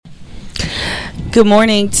Good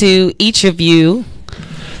morning to each of you.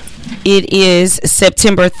 It is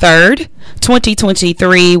September 3rd,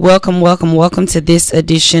 2023. Welcome to this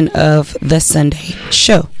edition of The Sunday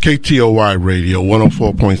Show. KTOY Radio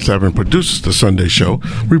 104.7 produces The Sunday Show.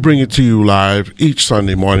 We bring it to you live each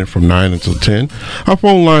Sunday morning from 9 until 10. Our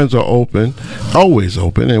phone lines are open, always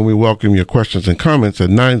open, and we welcome your questions and comments at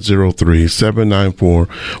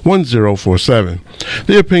 903-794-1047.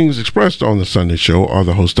 The opinions expressed on The Sunday Show are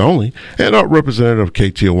the host only and are representative of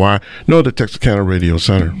KTOY, nor the Texarkana Radio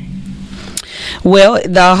Center. Well,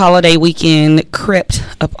 the holiday weekend crept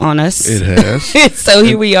up on us. It has. So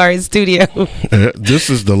here we are in studio.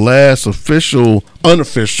 This is the last unofficial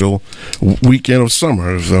weekend of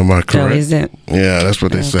summer. Am I correct? Oh, is it? Yeah, that's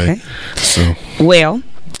what they say. So, well,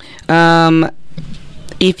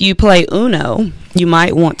 if you play Uno, you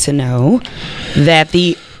might want to know that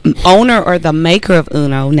the owner or the maker of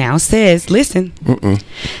Uno now says, listen,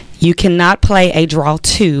 you cannot play a draw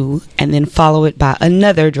two and then follow it by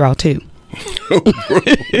another draw two.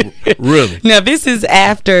 Really? Now, this is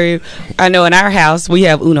after, I know in our house we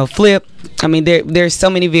have Uno Flip. I mean, there's so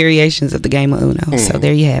many variations of the game of Uno. So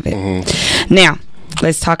there you have it. Now,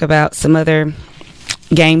 let's talk about some other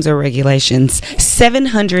games or regulations.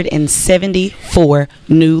 774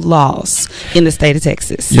 new laws in the state of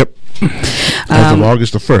Texas. Yep. As of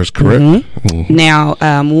August the 1st, correct? Now,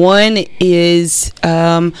 one is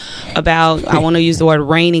about, I want to use the word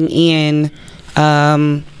reining in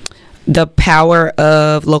the power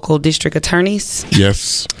of local district attorneys.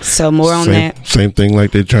 Yes. So more on that. Same thing like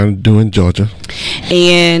they're trying to do in Georgia.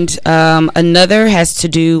 And another has to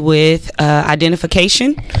do with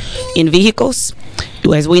identification in vehicles.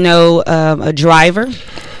 As we know, a driver,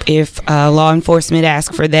 if law enforcement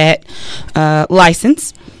asks for that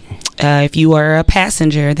license, if you are a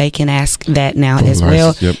passenger, they can ask that now as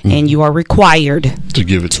well, and you are required to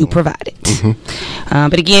give it to provide it.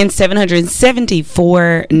 But again,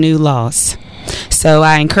 774 new laws. So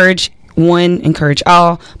I encourage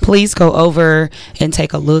all, please go over and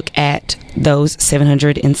take a look at those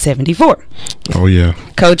 774. Oh yeah,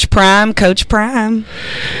 Coach Prime.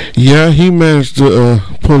 Yeah, he managed to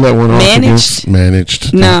pull that one off. Managed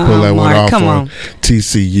to pull that one off. Come on,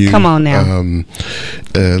 TCU. Come on now.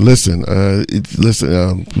 Listen.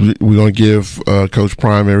 We're gonna give Coach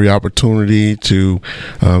Prime every opportunity to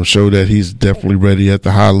show that he's definitely ready at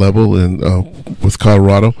the high level and with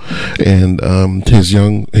Colorado, and his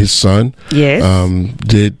son. Yes.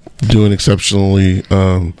 Did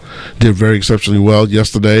very exceptionally well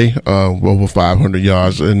yesterday, over 500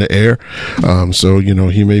 yards in the air. So,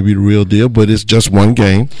 he may be the real deal, but it's just one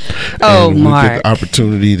game. And we Mark. get the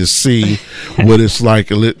opportunity to see what it's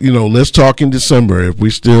like. Let's talk in December. If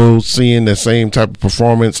we're still seeing the same type of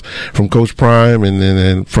performance from Coach Prime and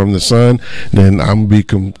then from the son, then I'm going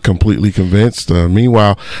to be completely convinced.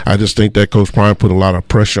 Meanwhile, I just think that Coach Prime put a lot of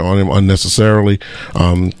pressure on him unnecessarily.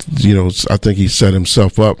 I think he set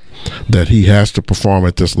himself up that he has to perform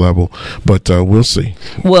at this level, but we'll see.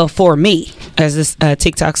 Well, for me, as this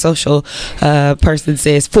TikTok social person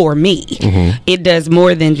says, for me, it does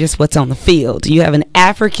more than just what's on the field. You have an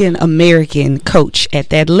African American coach at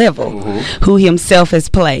that level who himself has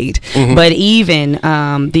played, but even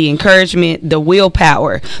the encouragement, the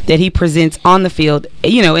willpower that he presents on the field,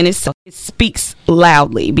 and it speaks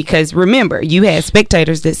loudly, because remember, you had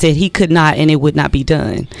spectators that said he could not and it would not be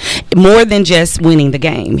done. More than just winning the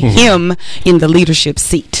game, him in the leadership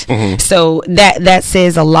seat. So that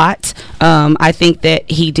says a lot. I think that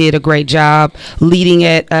he did a great job leading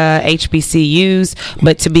at HBCUs,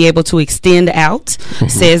 but to be able to extend out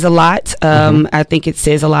says a lot. I think it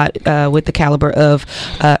says a lot with the caliber of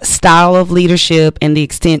style of leadership and the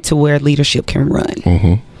extent to where leadership can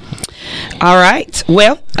run. All right.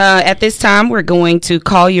 Well, at this time, we're going to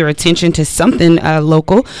call your attention to something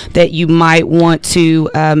local that you might want to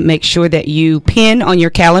make sure that you pin on your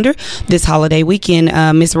calendar this holiday weekend.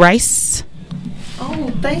 Ms. Rice?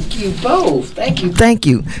 Oh, thank you both. Thank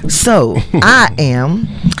you. So, I am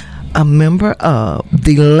a member of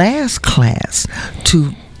the last class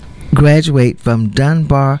to graduate from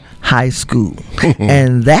Dunbar High School,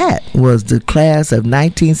 and that was the class of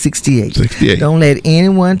 1968. Don't let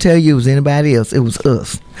anyone tell you it was anybody else. It was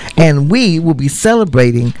us, and we will be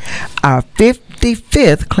celebrating our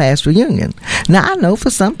 55th class reunion. Now, I know for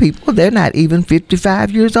some people they're not even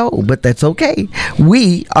 55 years old, but that's okay.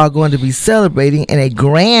 We are going to be celebrating in a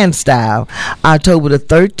grand style October the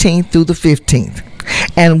 13th through the 15th.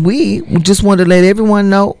 And we just want to let everyone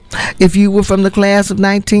know, if you were from the class of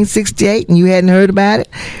 1968 and you hadn't heard about it,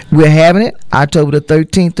 we're having it October the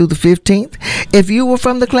 13th through the 15th. If you were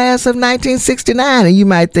from the class of 1969 and you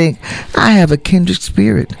might think, I have a kindred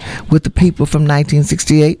spirit with the people from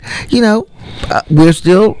 1968, we're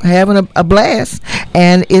still having a blast,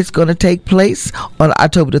 and it's going to take place on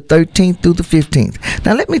October the 13th through the 15th.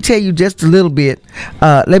 Now, let me tell you just a little bit.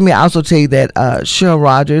 Let me also tell you that Cheryl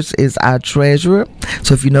Rogers is our treasurer.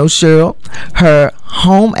 So if you know Cheryl, her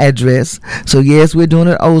home address, so yes, we're doing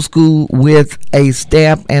it old school with a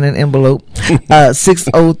stamp and an envelope,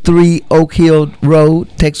 603 Oak Hill Road,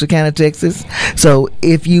 Texarkana, Texas. So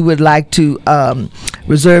if you would like to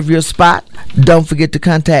reserve your spot, don't forget to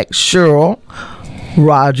contact Cheryl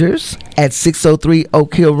Rogers at 603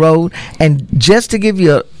 Oak Hill Road. And just to give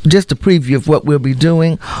you just a preview of what we'll be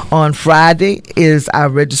doing on Friday is our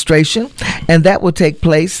registration, and that will take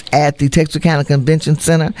place at the Texarkana Convention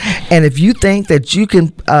Center. And if you think that you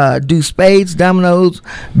can do spades, dominoes,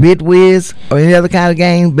 bid whiz, or any other kind of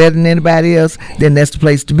game better than anybody else, then that's the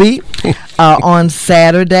place to be. On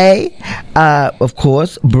Saturday, of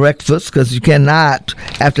course, breakfast, because you cannot,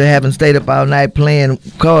 after having stayed up all night playing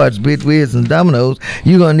cards, bid whiz, and dominoes,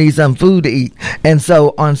 you're going to need some food to eat. And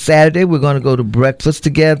so on Saturday, we're going to go to breakfast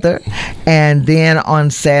together. And then on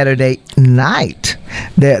Saturday night,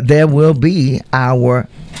 there will be our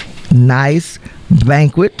nice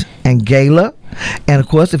banquet and gala. And of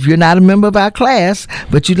course, if you're not a member of our class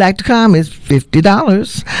but you'd like to come, it's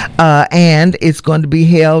 $50, and it's going to be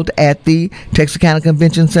held at the Texarkana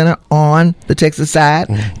Convention Center on the Texas side.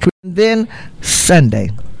 Then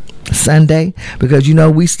Sunday, because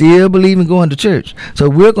we still believe in going to church, so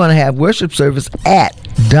we're going to have worship service at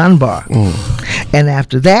Dunbar, and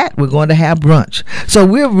after that we're going to have brunch. So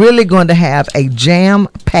we're really going to have a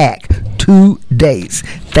jam-packed 2 days.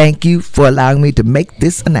 Thank you for allowing me to make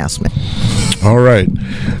this announcement. All right.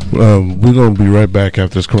 We're going to be right back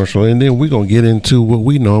after this commercial, and then we're going to get into what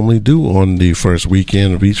we normally do on the first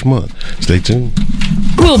weekend of each month. Stay tuned.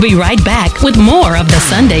 We'll be right back with more of The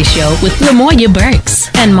Sunday Show with Lamoya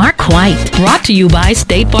Burks and Mark White. Brought to you by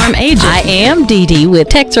State Farm Agent. I am Dee Dee with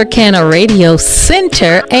Texarkana Radio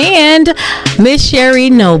Center and Miss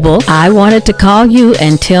Sherry Noble. I wanted to call you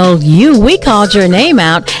and tell you we called your name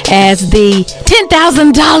out as the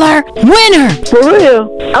 $10,000 winner. For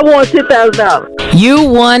real? I won $10,000. You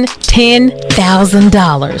won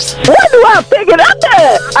 $10,000. Where do I pick it up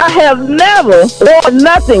at? I have never won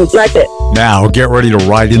nothing like that. Now get ready to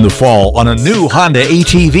ride in the fall on a new Honda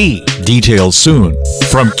ATV. Details soon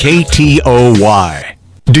from KTOY.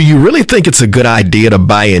 Do you really think it's a good idea to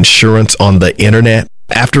buy insurance on the internet?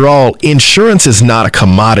 After all, insurance is not a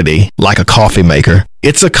commodity like a coffee maker.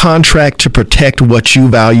 It's a contract to protect what you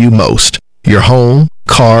value most: your home,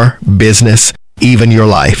 car, business, even your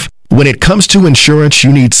life. When it comes to insurance,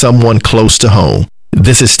 you need someone close to home.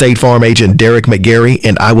 This is State Farm Agent Derek McGarry,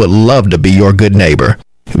 and I would love to be your good neighbor.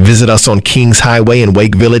 Visit us on Kings Highway in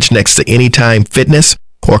Wake Village next to Anytime Fitness,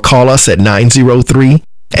 or call us at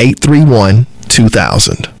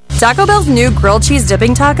 903-831-2000. Taco Bell's new grilled cheese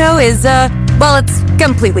dipping taco is, it's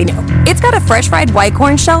completely new. It's got a fresh fried white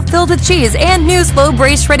corn shell filled with cheese and new slow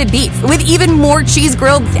braised shredded beef with even more cheese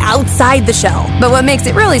grilled outside the shell. But what makes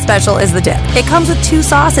it really special is the dip. It comes with 2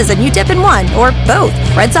 sauces and you dip in one or both.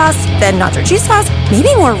 Red sauce, then nacho cheese sauce,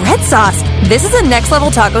 maybe more red sauce. This is a next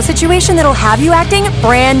level taco situation that'll have you acting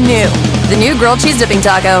brand new. The new grilled cheese dipping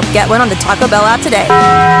taco. Get one on the Taco Bell app today.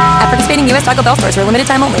 At participating U.S. Taco Bell stores for a limited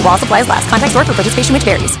time only while supplies last. Contact store for participation which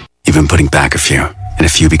varies. You've been putting back a few, and a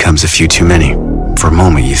few becomes a few too many. For a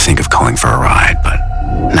moment, you think of calling for a ride, but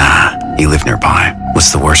nah, you live nearby.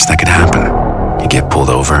 What's the worst that could happen? You get pulled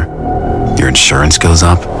over, your insurance goes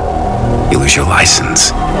up, you lose your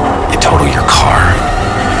license, you total your car,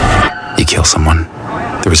 you kill someone.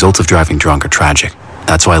 The results of driving drunk are tragic.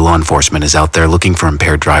 That's why law enforcement is out there looking for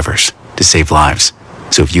impaired drivers to save lives.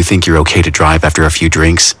 So if you think you're okay to drive after a few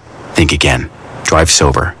drinks, think again. Drive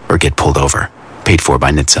sober or get pulled over. Paid for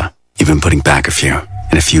by NHTSA. You've been putting back a few,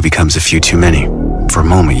 and a few becomes a few too many. For a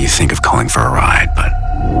moment, you think of calling for a ride, but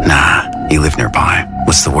nah, you live nearby.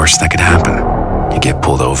 What's the worst that could happen? You get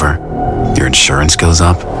pulled over, your insurance goes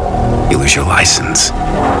up, you lose your license,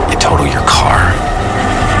 you total your car,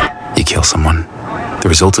 you kill someone. The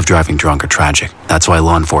results of driving drunk are tragic. That's why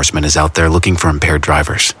law enforcement is out there looking for impaired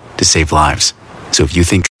drivers to save lives. So if you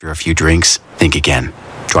think after a few drinks, think again.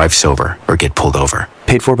 Drive sober or get pulled over.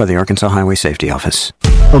 Paid for by the Arkansas Highway Safety Office.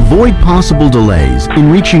 Avoid possible delays in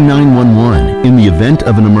reaching 911 in the event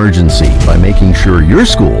of an emergency by making sure your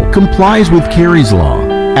school complies with Carey's Law.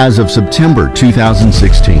 As of September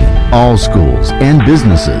 2016, all schools and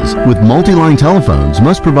businesses with multi-line telephones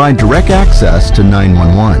must provide direct access to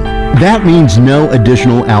 911. That means no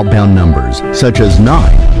additional outbound numbers, such as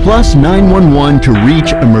 9 plus 911 to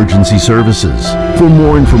reach emergency services. For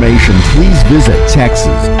more information, please visit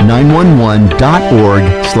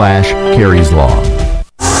texas911.org/Carey's Law.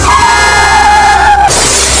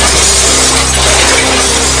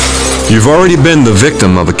 You've already been the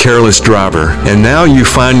victim of a careless driver, and now you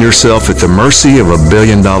find yourself at the mercy of a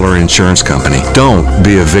billion-dollar insurance company. Don't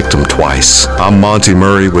be a victim twice. I'm Monty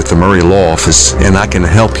Murray with the Murray Law Office, and I can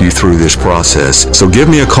help you through this process. So give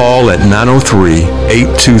me a call at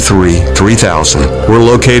 903-823-3000. We're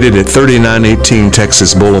located at 3918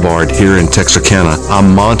 Texas Boulevard here in Texarkana.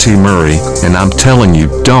 I'm Monty Murray, and I'm telling you,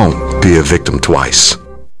 don't be a victim twice.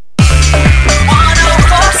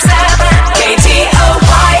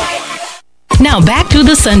 Now back to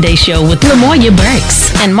the Sunday Show with Lamoya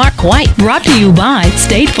Burks and Mark White, brought to you by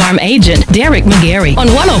State Farm agent Derek McGarry on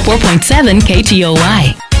 104.7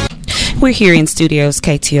 KTOY. We're here in studios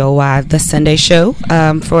KTOY, the Sunday Show,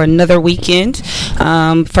 for another weekend.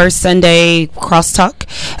 First Sunday Crosstalk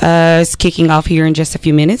is kicking off here in just a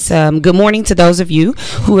few minutes. Good morning to those of you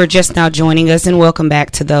who are just now joining us, and welcome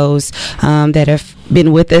back to those that have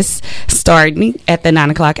been with us starting at the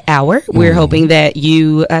 9 o'clock hour. We're hoping that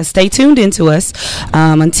you stay tuned into us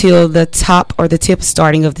until the top or the tip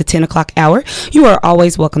starting of the 10 o'clock hour. You are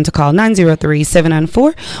always welcome to call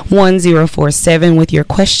 903-794-1047 with your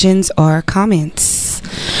questions or comments.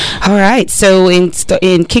 All right, so in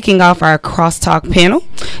kicking off our crosstalk panel,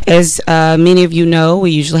 as many of you know,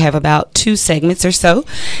 we usually have about 2 segments or so.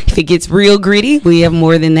 If it gets real gritty, we have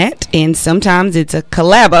more than that, and sometimes it's a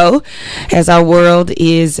collabo, as our world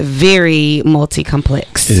is very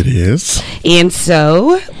multi-complex. It is. And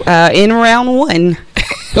so in round 1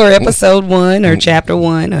 or episode 1 or chapter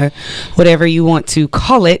 1 or whatever you want to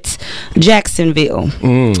call it, Jacksonville.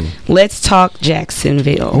 Let's talk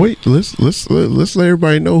Jacksonville. Oh, wait, let's let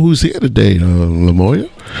everybody know who's here today, Lamoya.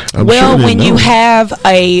 Well, when you have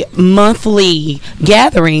a monthly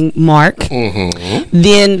gathering, Mark,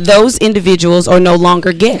 then those individuals are no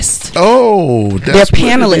longer guests. Oh, they're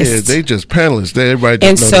panelists. They just panelists. Everybody.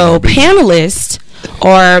 And so panelists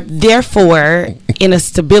are therefore in a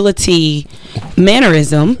stability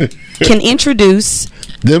mannerism can introduce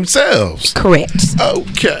themselves. Correct.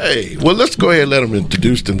 Okay. Well, let's go ahead and let them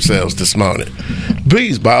introduce themselves this morning.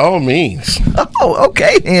 Please, by all means. Oh,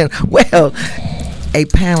 okay then. Well, a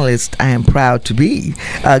panelist I am proud to be.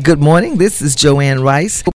 Good morning. This is Joanne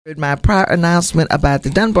Rice. My prior announcement about the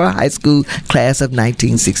Dunbar High School class of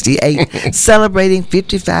 1968 celebrating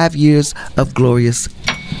 55 years of glorious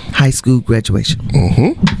high school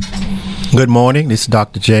graduation. Good morning. This is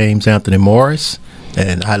Dr. James Anthony Morris,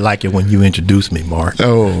 and I like it when you introduce me, Mark.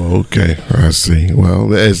 Oh, okay. I see. Well,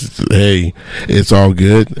 hey, it's all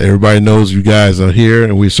good. Everybody knows you guys are here,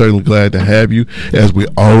 and we're certainly glad to have you, as we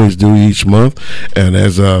always do each month. And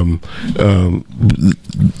as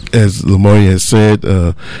Lamoya has said,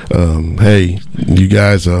 hey, you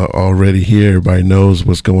guys are already here. Everybody knows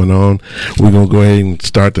what's going on. We're gonna go ahead and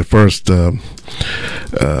start the first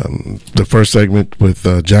segment with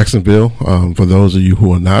Jacksonville. For those of you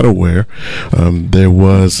who are not aware, there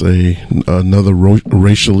was another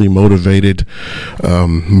racially motivated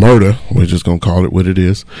murder. We're just going to call it what it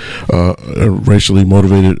is. A racially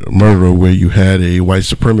motivated murder where you had a white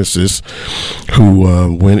supremacist who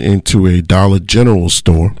went into a Dollar General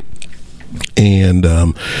store and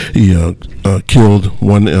he killed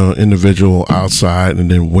one individual outside, and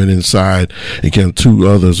then went inside and killed 2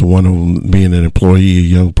 others, one of them being an employee, a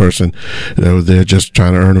young person that was there just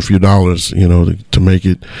trying to earn a few dollars, to make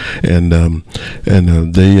it. And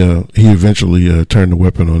he eventually turned the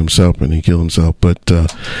weapon on himself and he killed himself. But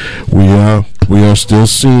we are still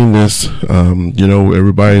seeing this.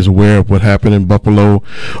 Everybody's aware of what happened in Buffalo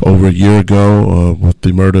over a year ago with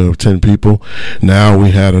the murder of 10 people. Now we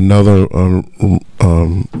had another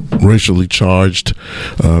racially charged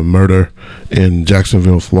murder in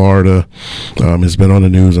Jacksonville, Florida. It's been on the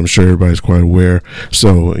news. I'm sure everybody's quite aware.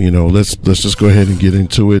 So let's just go ahead and get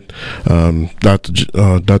into it.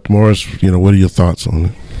 Dr. Morris, what are your thoughts on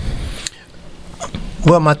it?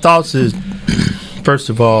 Well, my thoughts is, first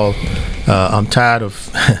of all, I'm tired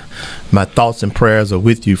of my thoughts and prayers are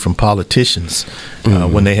with you from politicians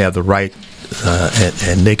when they have the right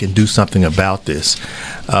and they can do something about this.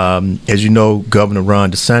 As you know, Governor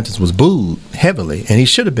Ron DeSantis was booed heavily, and he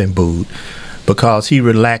should have been booed because he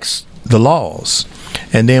relaxed the laws.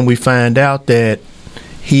 And then we find out that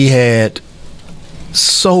he had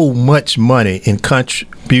so much money in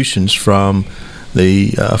contributions from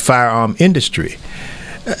the firearm industry.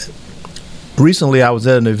 recently I was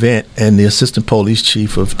at an event, and the assistant police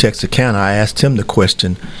chief of Texarkana, I asked him the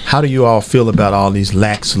question, how do you all feel about all these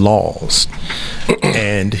lax laws?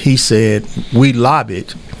 And he said, we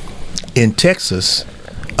lobbied in Texas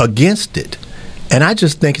against it. And I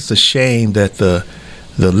just think it's a shame that the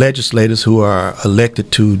legislators who are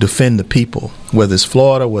elected to defend the people, whether it's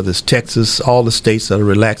Florida, whether it's Texas, all the states that are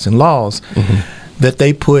relaxing laws, that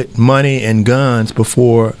they put money and guns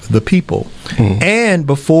before the people and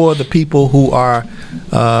before the people who are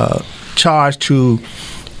charged to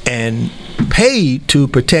and paid to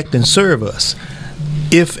protect and serve us.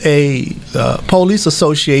 If a police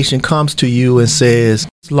association comes to you and says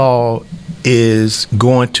this law is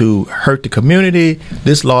going to hurt the community,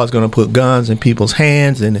 this law is going to put guns in people's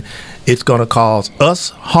hands and it's going to cause us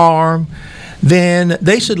harm, then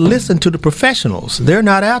they should listen to the professionals. They're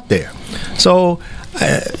not out there. So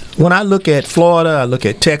when I look at Florida, I look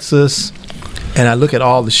at Texas, and I look at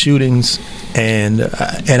all the shootings, and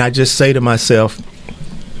I just say to myself,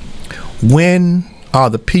 when are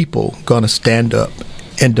the people going to stand up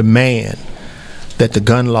and demand that the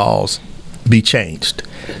gun laws be changed?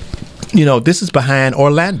 You know, this is behind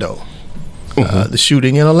Orlando, the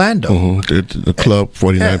shooting in Orlando. The club,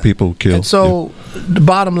 49 people killed. And so the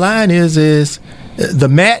bottom line is the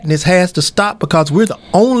madness has to stop, because we're the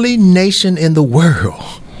only nation in the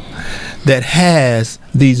world that has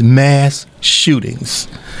these mass shootings.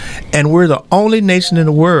 And we're the only nation in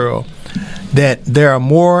the world that there are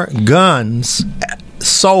more guns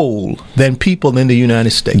sold than people in the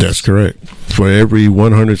United States. That's correct. For every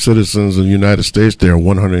 100 citizens in the United States, there are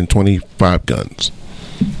 125 guns.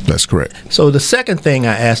 That's correct. So the second thing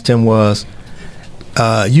I asked him was,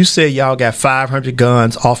 you said y'all got 500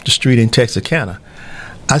 guns off the street in Texarkana.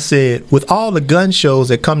 I said, with all the gun shows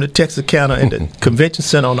that come to Texarkana and the convention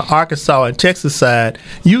center on the Arkansas and Texas side,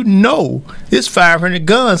 you know it's 500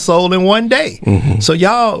 guns sold in one day. So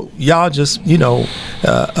y'all just, y'all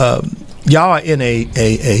are in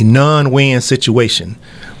a non-win situation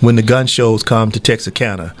when the gun shows come to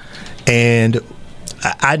Texarkana. And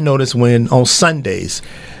I noticed when on Sundays,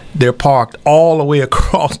 they're parked all the way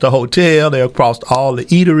across the hotel, they're across all the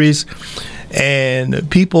eateries, and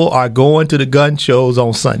people are going to the gun shows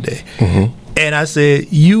on Sunday. And I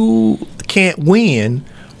said, you can't win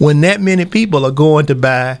when that many people are going to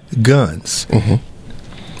buy guns.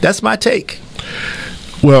 That's my take.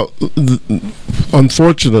 Well,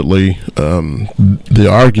 unfortunately, the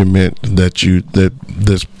argument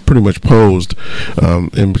that's pretty much posed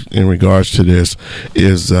in regards to this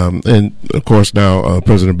is, and of course now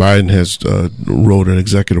President Biden has wrote an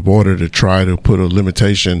executive order to try to put a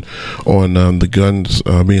limitation on the guns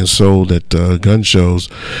being sold at gun shows.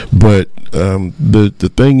 But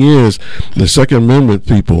the thing is, the Second Amendment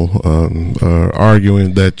people are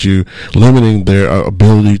arguing that you limiting their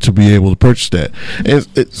ability to be able to purchase that. And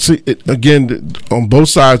again, on both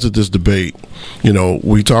sides of this debate,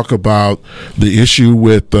 we talk about the issue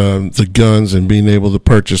with the guns and being able to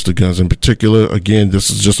purchase the guns. In particular, again, this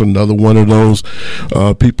is just another one of those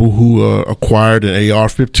people who acquired an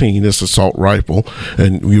AR-15, this assault rifle,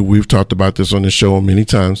 and we've talked about this on the show many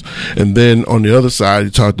times. And then on the other side,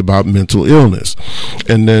 he talked about mental illness,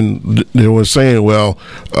 and then they were saying, well,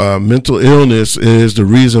 mental illness is the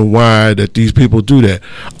reason why that these people do that.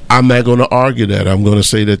 I'm not going to argue that. I'm going to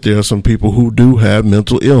say that there are some people who do have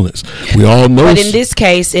mental illness. We all know. But in this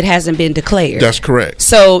case, it hasn't been declared. That's correct.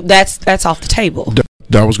 So that's off the table.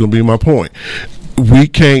 That was going to be my point. We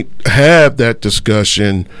can't have that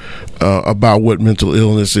discussion about what mental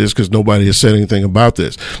illness is because nobody has said anything about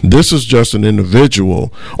this. This is just an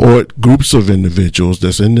individual or groups of individuals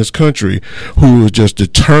that's in this country who is just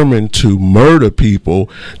determined to murder people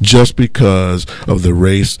just because of their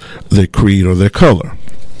race, their creed, or their color.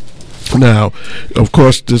 Now, of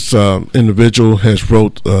course, this individual has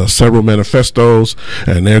wrote several manifestos,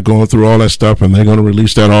 and they're going through all that stuff, and they're going to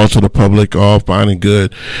release that all to the public, all fine and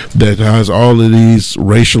good, that has all of these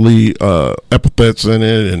racially epithets in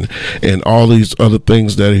it and all these other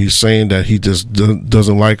things that he's saying that he just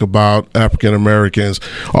doesn't like about African Americans.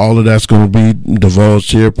 All of that's going to be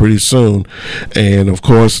divulged here pretty soon. And, of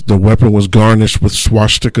course, the weapon was garnished with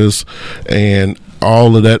swastikas and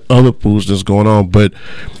all of that other foolishness going on. But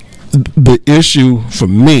the issue for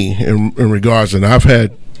me in regards, and I've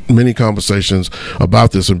had many conversations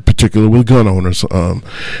about this, in particular with gun owners.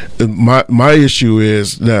 My issue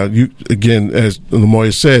is now, you again, as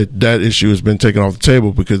Lamoya said, that issue has been taken off the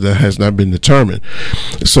table because that has not been determined.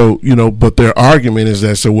 So but their argument is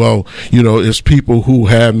that it's people who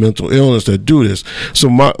have mental illness that do this. So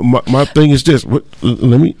my thing is this.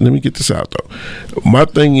 Let me get this out though. My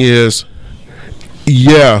thing is,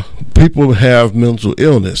 yeah, people have mental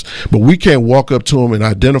illness, but we can't walk up to them and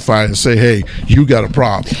identify and say, "Hey, you got a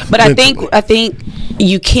problem." But I think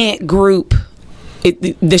you can't group.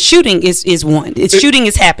 The shooting is one. Shooting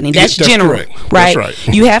is happening. That's general, correct. right? That's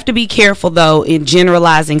right. You have to be careful though in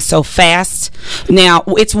generalizing so fast. Now,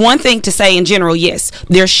 it's one thing to say in general, yes,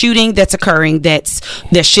 there's shooting that's occurring that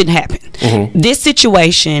shouldn't happen. Mm-hmm. This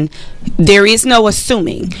situation, there is no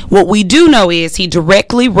assuming. What we do know is he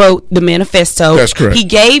directly wrote the manifesto. That's correct. He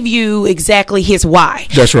gave you exactly his why.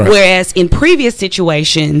 That's right. Whereas in previous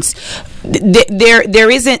situations, there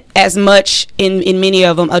isn't as much in many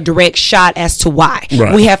of them a direct shot as to why.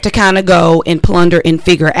 Right. We have to kind of go and plunder and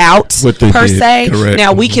figure out What they per did. se. Correct.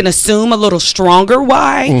 Now we can assume a little stronger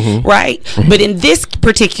why, Mhm. right? But in this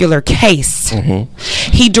particular case,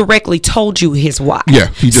 he directly told you his why. Yeah,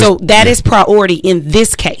 he just- so that is priority in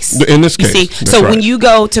this case. In this You case, see? that's So right. when you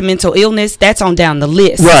go to mental illness, that's on down the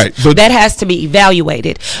list. Right, but- that has to be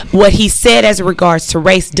evaluated. What he said as regards to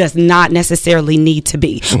race does not necessarily need to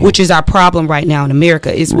be, which is our problem right now in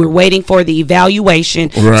America, is we're waiting for the evaluation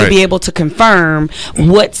to Right. be able to confirm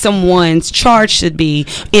what someone's charge should be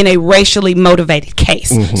in a racially motivated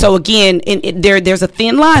case. So again, there's a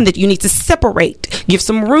thin line that you need to separate, give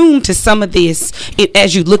some room to some of this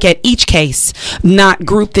as you look at each case, not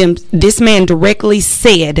group them. This man directly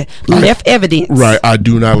said, left evidence. Right. I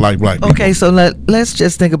do not like black people. Okay, so let's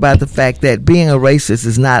just think about the fact that being a racist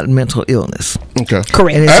is not mental illness. Okay.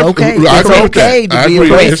 Correct. And it's okay. I It's agree with okay that. to I be a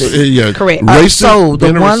agree. racist. It's- yeah. Correct. Racist, So the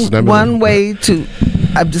being a racist, never- one way to,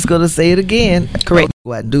 I'm just going to say it again. Correct.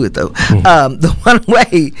 Go ahead and do it though. The one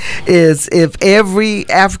way is if every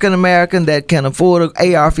African American that can afford an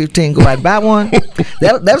AR-15 go out and buy one,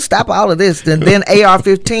 that'll stop all of this. Then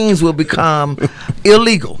AR-15s will become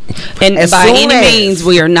illegal. And As by soon any as- means,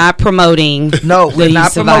 we are not promoting. No, we're the not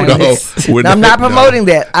use of promoting violence. this. No, we're I'm not not. promoting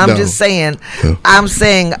that. I'm No. just saying. I'm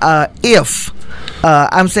saying if.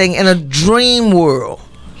 I'm saying in a dream world.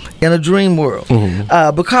 In a dream world,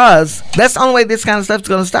 because that's the only way this kind of stuff is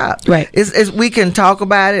going to stop. Right. It's we can talk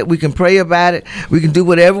about it, we can pray about it, we can do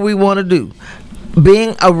whatever we want to do.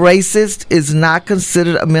 Being a racist is not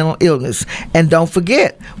considered a mental illness. And don't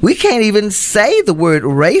forget, we can't even say the word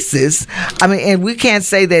racist. I mean, and we can't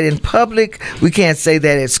say that in public. We can't say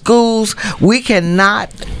that at schools. We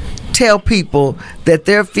cannot tell people that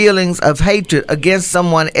their feelings of hatred against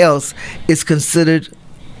someone else is considered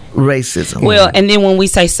racism. Well, and then when we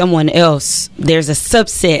say someone else, there's a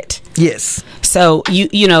subset. Yes. So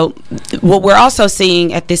you know what we're also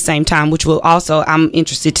seeing at this same time, which will also, I'm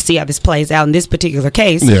interested to see how this plays out in this particular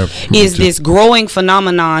case, Yeah, me is too. this growing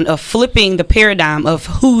phenomenon of flipping the paradigm of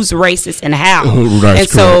who's racist and how. That's And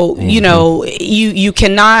so correct. you know you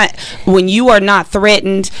cannot, when you are not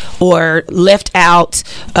threatened or left out,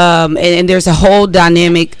 and there's a whole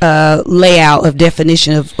dynamic layout of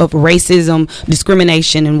definition of racism,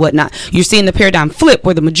 discrimination, and whatnot. You're seeing the paradigm flip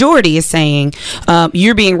where the majority is saying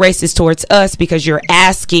you're being racist towards us because you're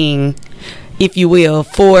asking, if you will,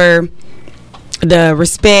 for the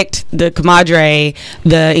respect, the camaraderie,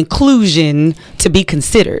 the inclusion to be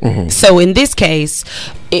considered. So in this case,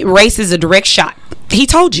 race is a direct shot. He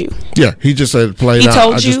told you. Yeah, he just said plain He out.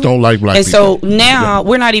 told I you. just don't like black and people. so now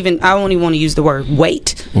we're not even, I don't even want to use the word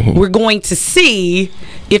wait. We're going to see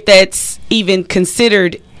if that's even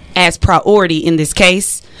considered as priority in this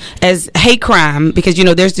case as hate crime, because you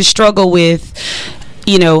know there's this struggle with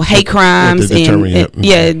hate crimes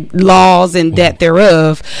and laws and that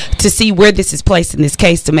thereof, to see where this is placed in this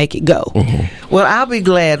case to make it go. Well, I'll be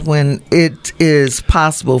glad when it is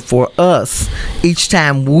possible for us, each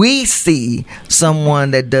time we see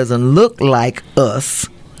someone that doesn't look like us,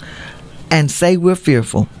 and say we're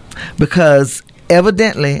fearful. Because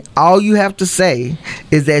evidently, all you have to say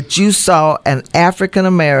is that you saw an African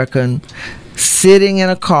American sitting in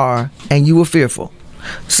a car and you were fearful.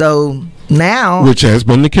 So now, which has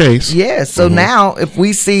been the case. yes. So now, if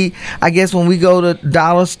we see, I guess when we go to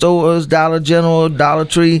dollar stores, Dollar General, Dollar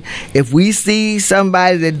Tree, if we see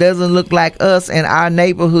somebody that doesn't look like us in our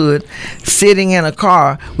neighborhood sitting in a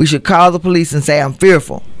car, we should call the police and say, I'm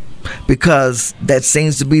fearful. Because that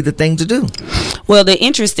seems to be the thing to do. Well, the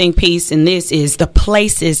interesting piece in this is the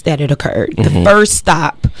places that it occurred. The first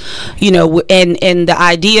stop, and the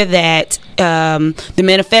idea that the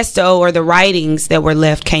manifesto or the writings that were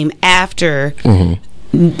left came after,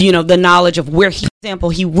 the knowledge of where he, for example,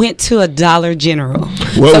 he went to a Dollar General.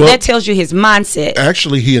 So that tells you his mindset.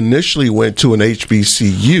 Actually, he initially went to an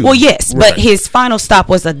HBCU. Well, yes, but his final stop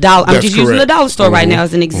was a dollar. I'm That's just using the correct. dollar store right now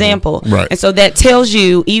as an example. Right. And so that tells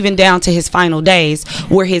you, even down to his final days,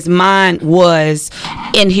 where his mind was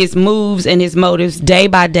in his moves and his motives day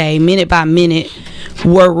by day, minute by minute,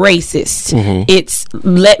 were racist. It's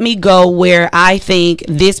let me go where I think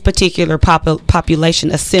this particular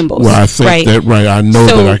population assembles. Well, I think that I know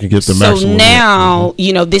that I can get the maximum. So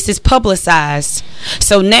now, this is publicized.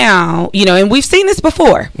 So now, and we've seen this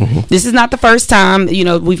before. This is not the first time.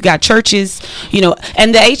 We've got churches,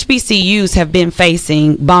 and the HBCUs have been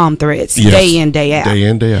facing bomb threats day in, day out. Day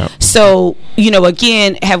in, day out. So,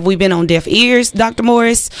 again, have we been on deaf ears, Dr.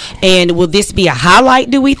 Morris? And will this be a highlight,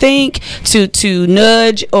 do we think, to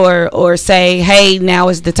nudge or say, hey, now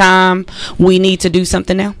is the time, we need to do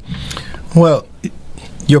something now? Well,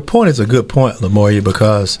 your point is a good point, Lamoya,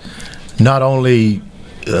 because not only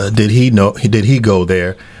did he go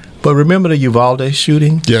there, but remember the Uvalde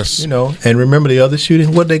shooting? Yes. And remember the other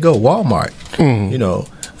shooting? Where'd they go? Walmart.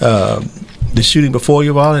 The shooting before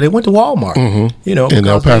Uvalde, they went to Walmart. In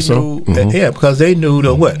El Paso. Because they knew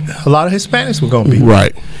a lot of Hispanics were going to be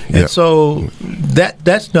right. And so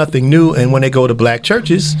that's nothing new. And when they go to black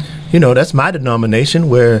churches, that's my denomination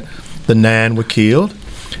where the 9 were killed.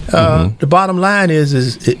 The bottom line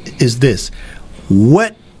is this: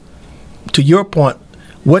 what, to your point,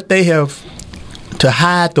 what they have to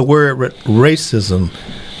hide the word racism,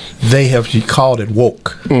 they have called it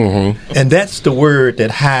woke. And that's the word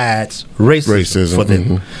that hides racism for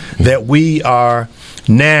them. That we are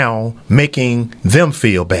now making them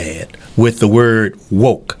feel bad with the word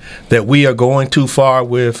woke. That we are going too far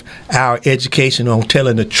with our education on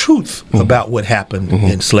telling the truth about what happened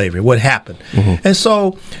in slavery, what happened. And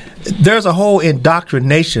so there's a whole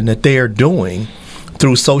indoctrination that they are doing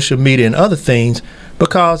through social media and other things,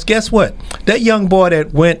 because guess what? That young boy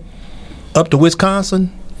that went up to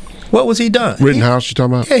Wisconsin, what was he done? Rittenhouse, you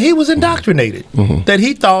talking about? Yeah, he was indoctrinated. That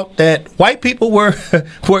he thought that white people were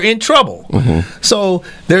in trouble. So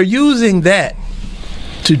they're using that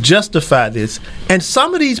to justify this. And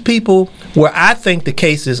some of these people, where I think the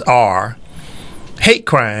cases are hate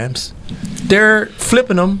crimes, they're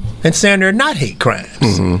flipping them and saying they're not hate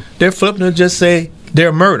crimes. They're flipping them to just say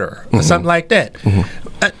they're murder or something like that.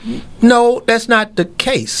 No, that's not the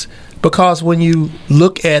case. Because when you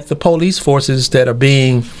look at the police forces that are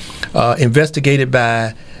being investigated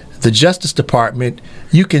by the Justice Department,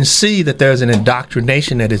 you can see that there's an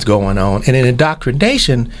indoctrination that is going on. And an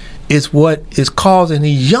indoctrination is what is causing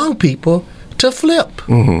these young people to flip.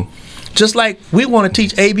 Just like we want to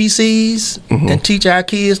teach ABCs and teach our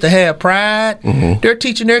kids to have pride, they're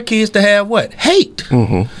teaching their kids to have what? Hate.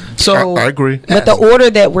 So I agree. But the order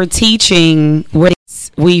that we're teaching,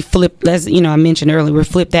 we flip, as I mentioned earlier, we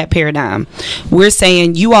flip that paradigm. We're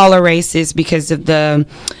saying you all are racist because of the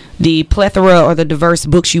plethora or the diverse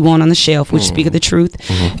books you want on the shelf, which speak of the truth.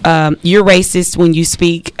 You're racist when you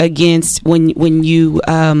speak against, when you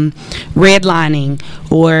redlining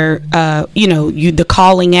or the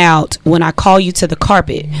calling out. When I call you to the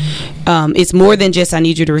carpet, it's more than just I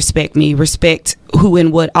need you to respect me, respect who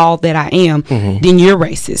and what all that I am. Then you're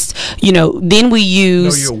racist. Then we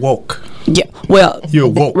use. No, you're woke. Yeah, well, you're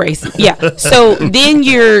woke. Racist. Yeah. So then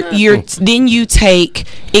then you take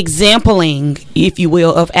exempling, if you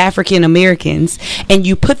will, of African Americans, and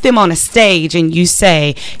you put them on a stage and you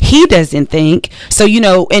say he doesn't think so.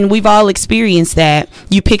 And we've all experienced that.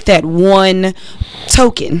 You pick that one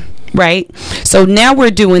token. Right? So now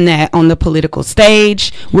we're doing that on the political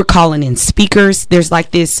stage. We're calling in speakers. There's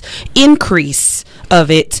like this increase of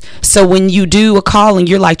it. So when you do a calling,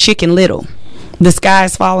 you're like Chicken Little. The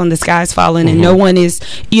sky's falling, and no one is,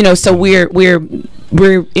 so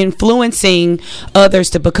we're influencing others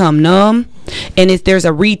to become numb. And if there's a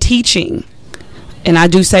reteaching, and I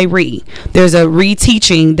do say there's a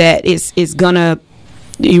reteaching that is gonna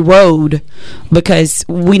erode, because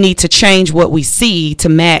we need to change what we see to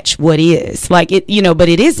match what is like it, but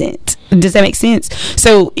it isn't. Does that make sense?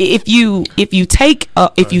 So if you take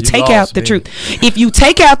out the truth, if you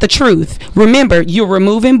take out the truth, remember, you're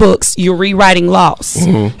removing books, you're rewriting laws.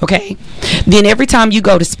 Okay, then every time you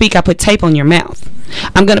go to speak, I put tape on your mouth.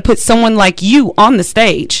 I'm going to put someone like you on the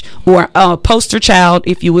stage, or a poster child,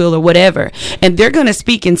 if you will, or whatever, and they're going to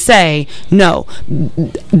speak and say, no,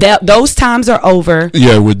 those times are over.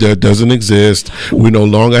 Yeah, that doesn't exist. We no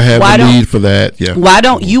longer have a need for that. Yeah. Why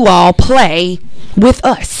don't you all play with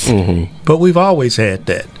us? But we've always had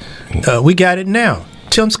that. We got it now.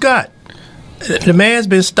 Tim Scott, the man's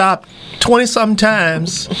been stopped 20-something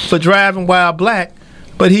times for driving while black,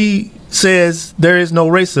 but he says there is no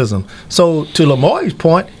racism. So to Lamoya's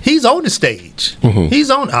point, he's on the stage. He's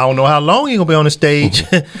on. I don't know how long he's gonna be on the stage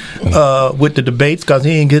with the debates, because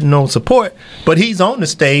he ain't getting no support. But he's on the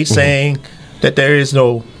stage saying that there is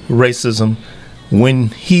no racism when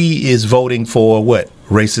he is voting for what?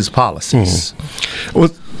 Racist policies. Well,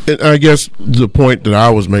 And I guess the point that I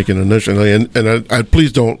was making initially, and I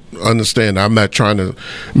please don't understand, I'm not trying to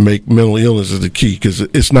make mental illness is the key, because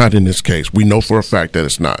it's not in this case. We know for a fact that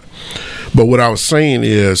it's not. But what I was saying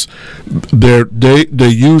is they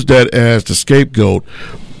use that as the scapegoat.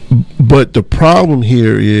 But the problem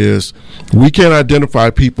here is we can't identify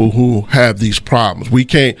people who have these problems. We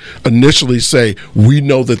can't initially say we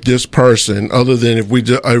know that this person, other than if we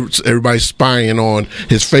everybody's spying on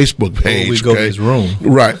his Facebook page. Or we go to his room.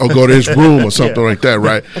 Right, or go to his room or something like that,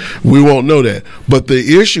 right? We won't know that. But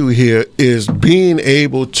the issue here is being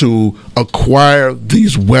able to acquire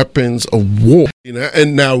these weapons of war. You know,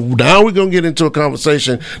 and now we're going to get into a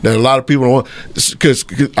conversation that a lot of people don't want, because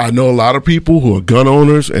I know a lot of people who are gun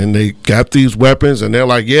owners and they got these weapons and they're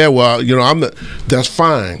like, yeah, well, you know, that's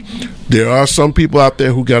fine. There are some people out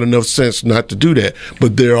there who got enough sense not to do that.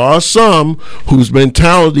 But there are some whose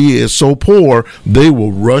mentality is so poor, they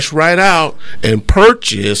will rush right out and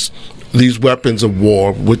purchase these weapons of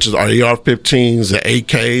war, which is AR-15s, the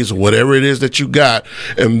AKs, or whatever it is that you got,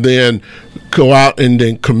 and then go out and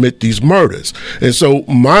then commit these murders. And so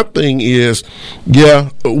my thing is,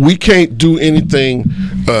 we can't do anything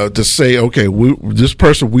to say, okay, this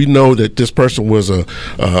person, we know that this person was a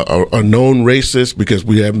known racist because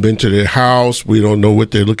we haven't been to their house. We don't know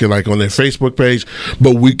what they're looking like on their Facebook page.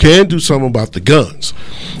 But we can do something about the guns.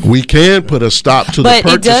 We can put a stop to the purchasing.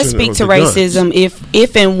 But it does speak to racism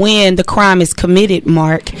if and when the crime is committed,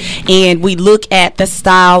 Mark, and we look at the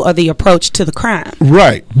style or the approach to the crime.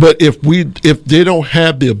 Right. But if they don't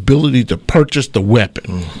have the ability to purchase the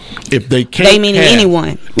weapon, if they can't, they meaning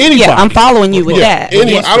anyone. Yeah, I'm following you with that.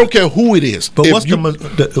 Anyone, I don't care who it is. But what's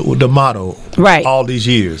the motto? Right. All these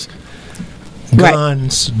years,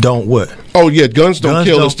 guns don't what? Oh yeah, guns don't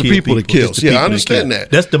kill. It's the people that kills. Yeah, I understand that.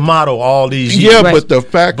 That's the motto all these years. Yeah, but the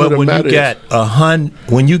fact of the matter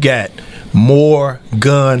is, when you got more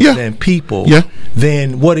guns than people,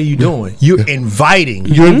 then what are you doing? You're inviting.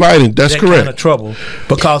 That's correct. Kind of trouble,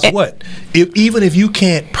 because even if you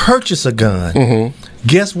can't purchase a gun,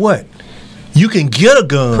 guess what? You can get a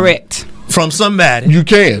gun. Correct. From somebody you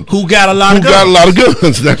can who got a lot of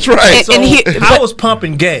guns. That's right. I was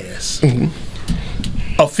pumping gas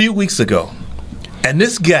a few weeks ago, and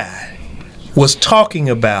this guy was talking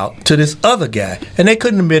about to this other guy, and they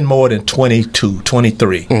couldn't have been more than 22,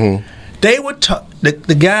 23. They were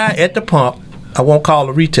the guy at the pump. I won't call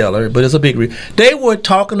a retailer, but it's a big. They were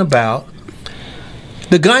talking about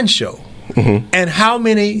the gun show and how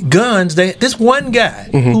many guns they. This one guy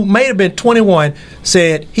who may have been 21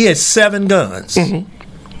 said he had 7 guns,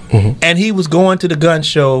 and he was going to the gun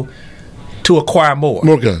show to acquire more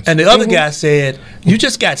guns. And the other guy said, "You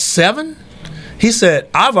just got 7?" He said,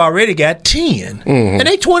 "I've already got 10," and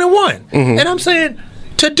they 21. And I'm saying,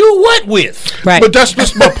 to do what with? Right. But that's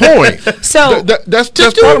just my point. So that's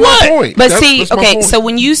part of my point. But so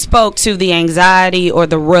when you spoke to the anxiety or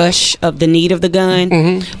the rush of the need of the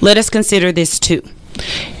gun, let us consider this too.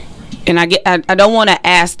 And I don't want to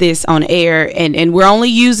ask this on air, and we're only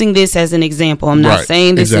using this as an example. I'm not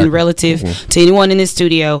saying this in relative to anyone in this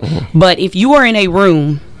studio, but if you are in a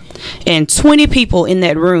room and 20 people in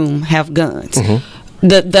that room have guns,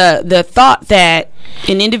 the thought that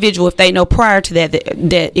an individual, if they know prior to that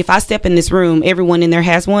if I step in this room, everyone in there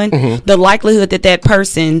has one, the likelihood that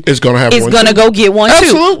person is going to go get one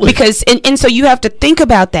too. Because and so you have to think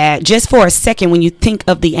about that just for a second when you think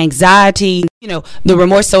of the anxiety, the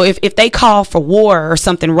remorse. So if they call for war or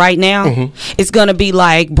something right now, it's going to be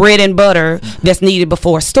like bread and butter that's needed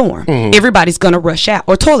before a storm. Everybody's going to rush out,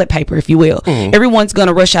 or toilet paper, if you will. Everyone's going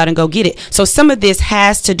to rush out and go get it. So some of this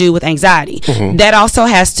has to do with anxiety. That also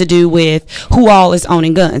has to do with who all is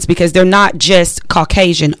owning guns, because they're not just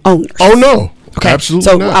Caucasian owners. Oh no. Okay. Absolutely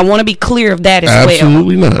so not. I want to be clear of that as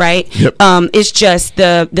Absolutely well. Not. Right? Yep. It's just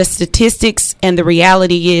the statistics and the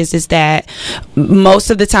reality is that most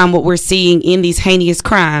of the time what we're seeing in these heinous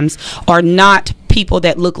crimes are not people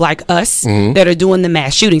that look like us that are doing the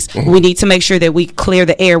mass shootings. We need to make sure that we clear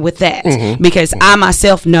the air with that, because I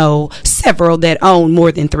myself know several that own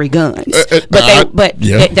more than 3 guns,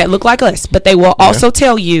 that look like us, but they will also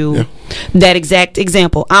tell you that exact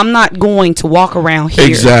example. I'm not going to walk around here.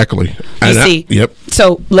 Exactly. You see? Yep.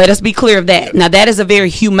 So let us be clear of that. Now that is a very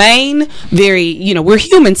humane, we're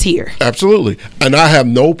humans here. Absolutely. And I have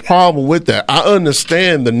no problem with that. I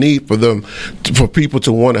understand the need for people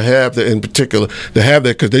to want to have that, in particular, to have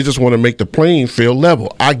that, because they just want to make the playing field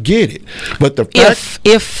level. I get it. But the fact...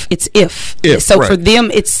 If. So for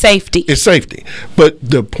them, it's safety. It's safety. But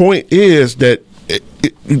the point is that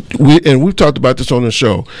we've talked about this on the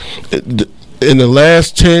show. In the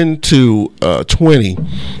last 10 to 20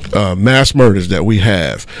 mass murders that we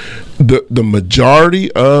have, the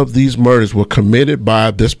majority of these murders were committed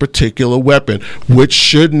by this particular weapon, which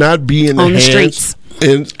should not be in the hands streets.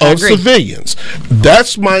 Of civilians.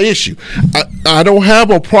 That's my issue. I don't have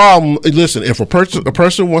a problem. Listen, if a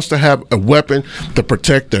person wants to have a weapon to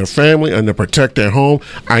protect their family and to protect their home,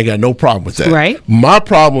 I ain't got no problem with that. Right. My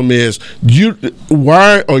problem is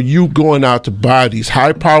why are you going out to buy these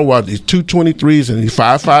high power, these 223s and these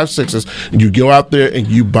 5.56s, and you go out there and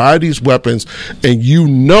you buy these weapons and you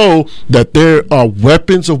know that there are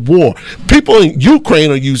weapons of war. People in Ukraine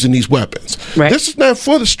are using these weapons. Right. This is not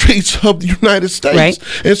for the streets of the United States. Right.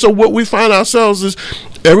 And so what we find ourselves is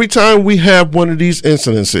every time we have one of these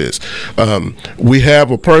incidences, we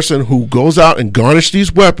have a person who goes out and garnish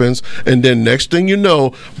these weapons, and then next thing you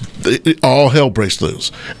know, all hell breaks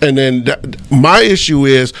loose. And then my issue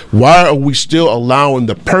is, why are we still allowing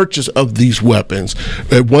the purchase of these weapons?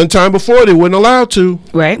 At one time before, they weren't allowed to.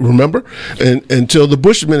 Right. Remember? And until the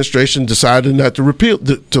Bush administration decided not to repeal,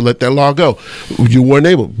 to let that law go. You weren't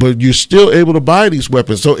able, but you're still able to buy these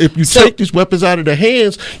weapons. So if you take these weapons out of their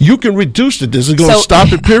hands, you can reduce it. This is going to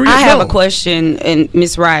stop it, period. I have a question, and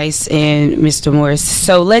Ms. Rice and Mr. Morris.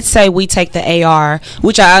 So let's say we take the AR,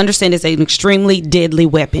 which I understand is an extremely deadly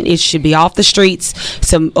weapon. It should be off the streets,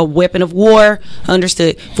 a weapon of war,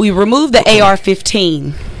 understood. If we remove the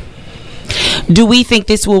AR-15, do we think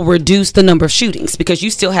this will reduce the number of shootings? Because you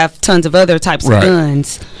still have tons of other types of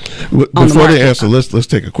guns. Before they answer, let's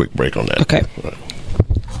take a quick break on that. Okay. Right.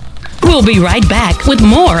 We'll be right back with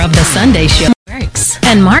more of the Sunday Show.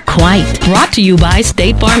 And Mark White, brought to you by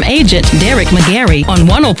State Farm agent Derek McGarry on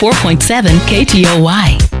 104.7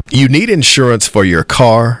 KTOY. You need insurance for your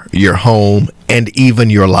car, your home, and even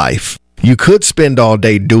your life. You could spend all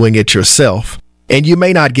day doing it yourself, and you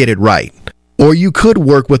may not get it right. Or you could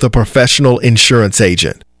work with a professional insurance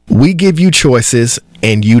agent. We give you choices,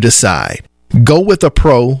 and you decide. Go with a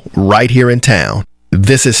pro right here in town.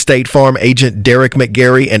 This is State Farm agent Derek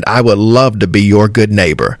McGarry, and I would love to be your good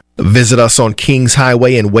neighbor. Visit us on Kings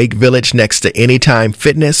Highway in Wake Village next to Anytime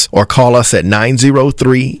Fitness, or call us at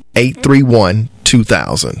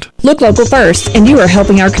 903-831-2000. Look local first, and you are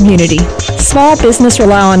helping our community. Small business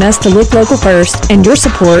rely on us to look local first, and your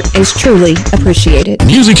support is truly appreciated.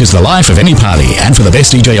 Music is the life of any party, and for the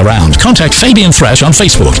best DJ around, contact Fabian Thrash on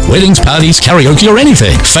Facebook. Weddings, parties, karaoke, or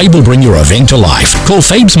anything, Fabe will bring your event to life. Call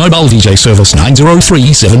Fabe's mobile DJ service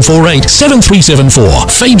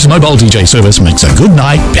 903-748-7374. Fabe's mobile DJ service makes a good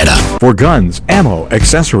night better. For guns, ammo,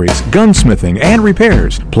 accessories, gunsmithing, and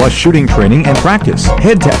repairs, plus shooting training and practice,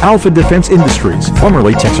 head to Alpha Defense Industries,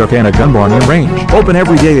 formerly Texarkana Gun Barn and Range. Open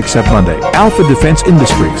every day except Monday. Alpha Defense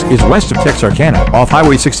Industries is west of Texarkana, off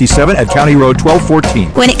Highway 67 at County Road 1214.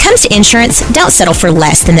 When it comes to insurance, don't settle for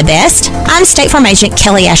less than the best. I'm State Farm agent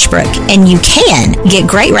Kelly Ashbrook, and you can get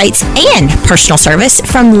great rates and personal service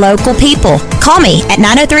from local people. Call me at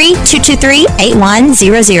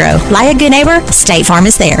 903-223-8100. Like a good neighbor, State Farm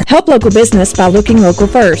is there. Help local business by looking local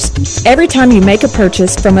first. Every time you make a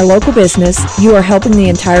purchase from a local business, you are helping the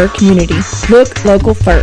entire community. Look local first.